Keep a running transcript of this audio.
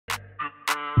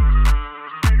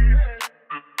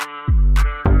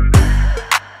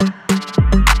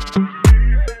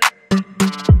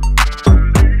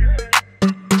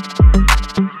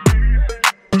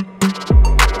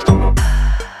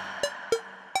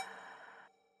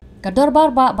Kadorbar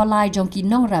ba balai jongki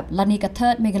nongrep lani ka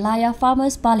third Meghalaya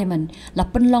Farmers Parliament la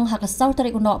penlong hak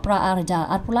sautari unok pra arja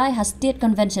arpulai ha State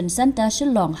Convention Center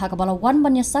Shillong hak balawan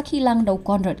banya sakhi lang dau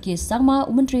konrad ki sangma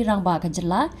umentri rangba ka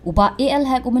Jylla uba AL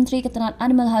hak umentri ketanat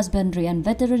Animal Husbandry and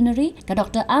Veterinary ka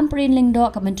Dr. Amprin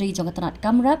Lingdo ka menteri jong ketanat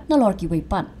Kamrap nolor ki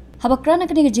weipan. Habakran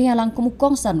kini kejing alang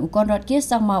kumukongsan ukonrat ke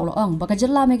sang maulaong baka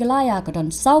Jylla Meghalaya kadon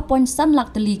 0.1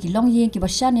 lak teli ki longïing ki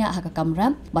basyanya haka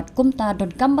kamram bat kumta don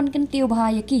kamban kentiu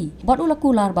bahaya ki bat ula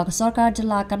Kular baka Sorkar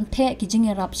Jylla kan theh ki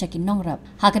jingïarap syakin nongrep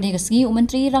hakani kasngi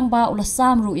umentri rangba ula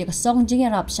samru ya kasong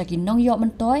jingïarap syakin nongyok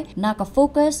mentoy na ka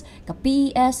fokus ka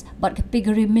PES bat ka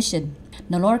piggery mission.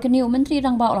 Nalor kini umentri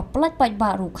rangba ula pelat pat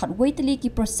baru khat waiteli ki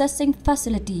processing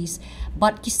facilities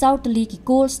but ki sauteli ki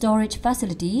cold storage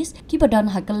facilities ki badan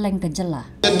hakeleng ke Jylla.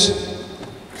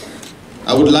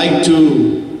 I would like to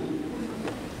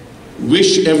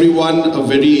wish everyone a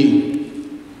very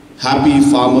happy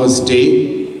Farmers'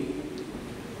 Day,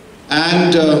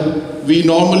 and we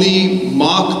normally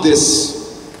mark this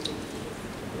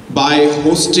by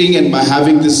hosting and by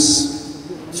having this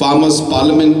Farmers'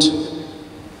 Parliament.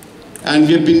 And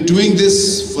we have been doing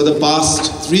this for the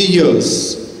past 3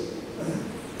 years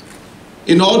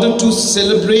in order to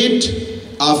celebrate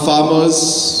our farmers,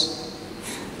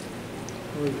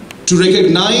 to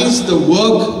recognize the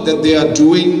work that they are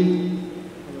doing,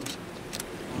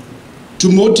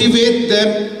 to motivate them,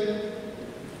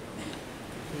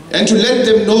 and to let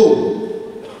them know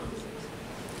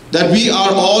that we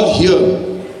are all here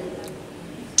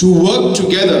to work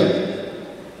together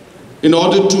in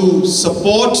order to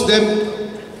support them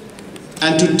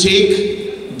and to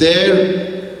take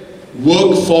their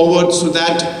work forward so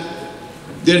that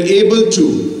they're able to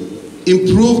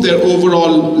improve their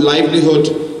overall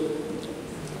livelihood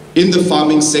in the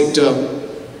farming sector,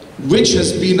 which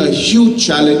has been a huge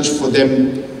challenge for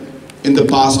them in the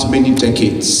past many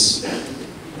decades.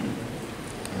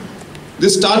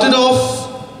 This started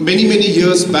off many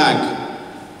years back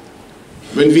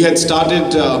when we had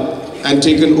started and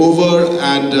taken over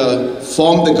and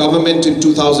formed the government in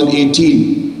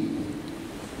 2018.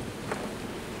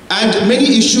 And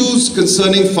many issues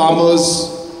concerning farmers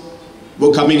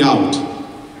were coming out.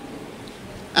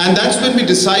 And that's when we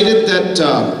decided that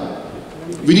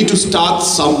we need to start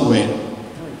somewhere.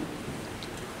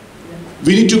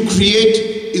 We need to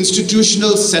create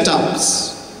institutional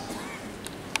setups.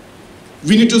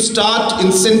 We need to start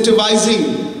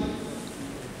incentivizing.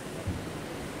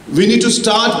 We need to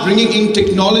start bringing in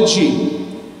technology.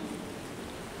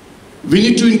 We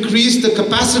need to increase the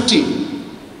capacity.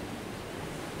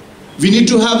 We need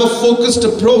to have a focused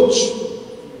approach.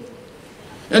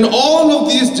 And all of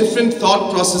these different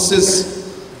thought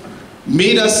processes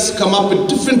made us come up with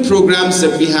different programs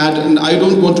that we had, and I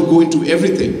don't want to go into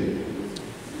everything.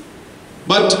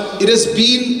 But it has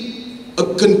been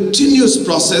a continuous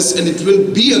process, and it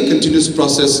will be a continuous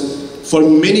process for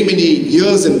many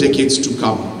years and decades to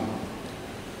come.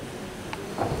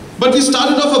 But we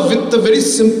started off with a very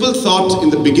simple thought in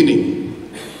the beginning,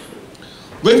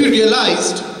 where we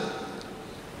realized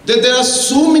that there are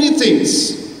so many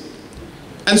things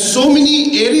and so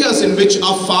many areas in which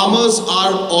our farmers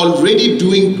are already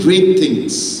doing great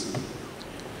things.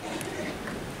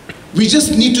 We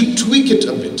just need to tweak it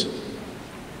a bit.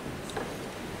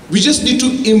 We just need to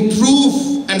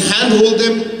improve and handhold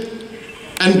them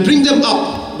and bring them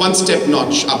up one step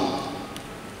notch up.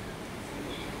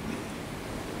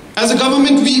 As a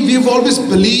government, we have always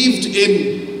believed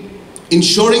in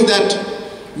ensuring that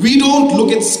we don't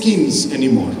look at schemes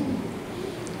anymore.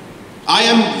 I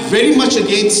am very much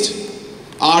against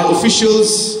our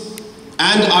officials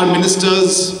and our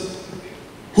ministers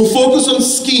who focus on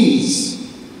schemes,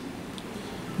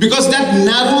 because that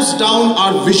narrows down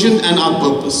our vision and our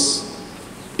purpose.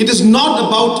 It is not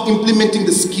about implementing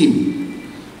the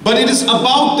scheme, but it is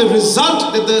about the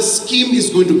result that the scheme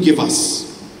is going to give us.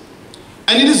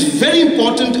 And it is very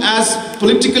important as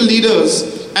political leaders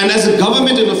and as a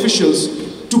government and officials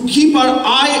to keep our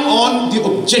eye on the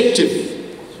objective,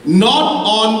 not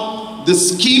on the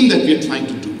scheme that we are trying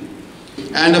to do.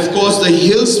 And of course, the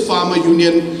Hills Farmer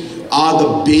Union are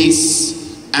the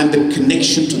base and the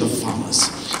connection to the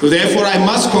farmers. So therefore, I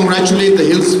must congratulate the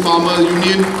Hills Farmer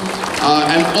Union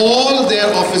and all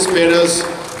their office bearers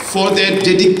for their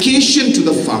dedication to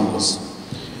the farmers.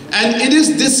 And it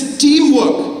is this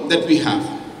teamwork that we have.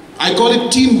 I call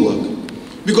it teamwork,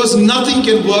 because nothing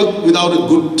can work without a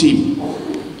good team.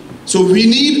 So we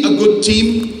need a good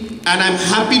team, and I'm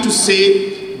happy to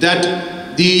say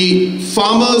that the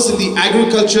farmers in the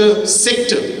agriculture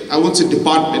sector, I won't say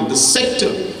department, the sector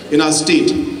in our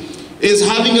state is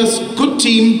having a good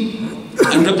team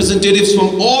and representatives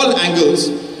from all angles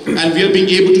and we are being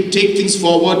able to take things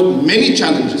forward. Many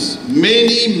challenges,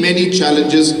 many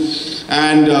challenges,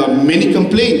 and many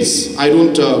complaints. I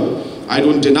don't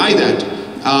deny that.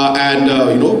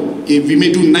 If we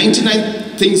may do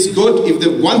 99 things good, if the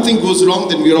one thing goes wrong,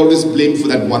 then we are always blamed for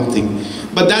that one thing.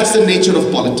 But that's the nature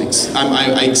of politics.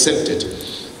 I accept it.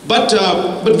 But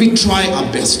we try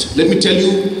our best. Let me tell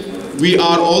you, we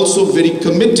are also very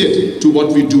committed to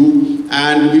what we do,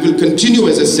 and we will continue,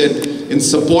 as I said, in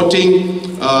supporting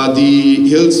the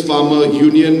Hills Farmer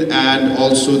Union and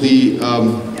also the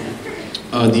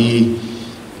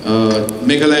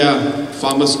Meghalaya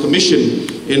Farmers Commission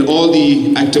in all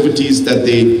the activities that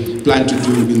they plan to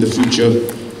do in the future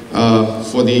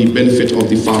for the benefit of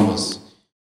the farmers.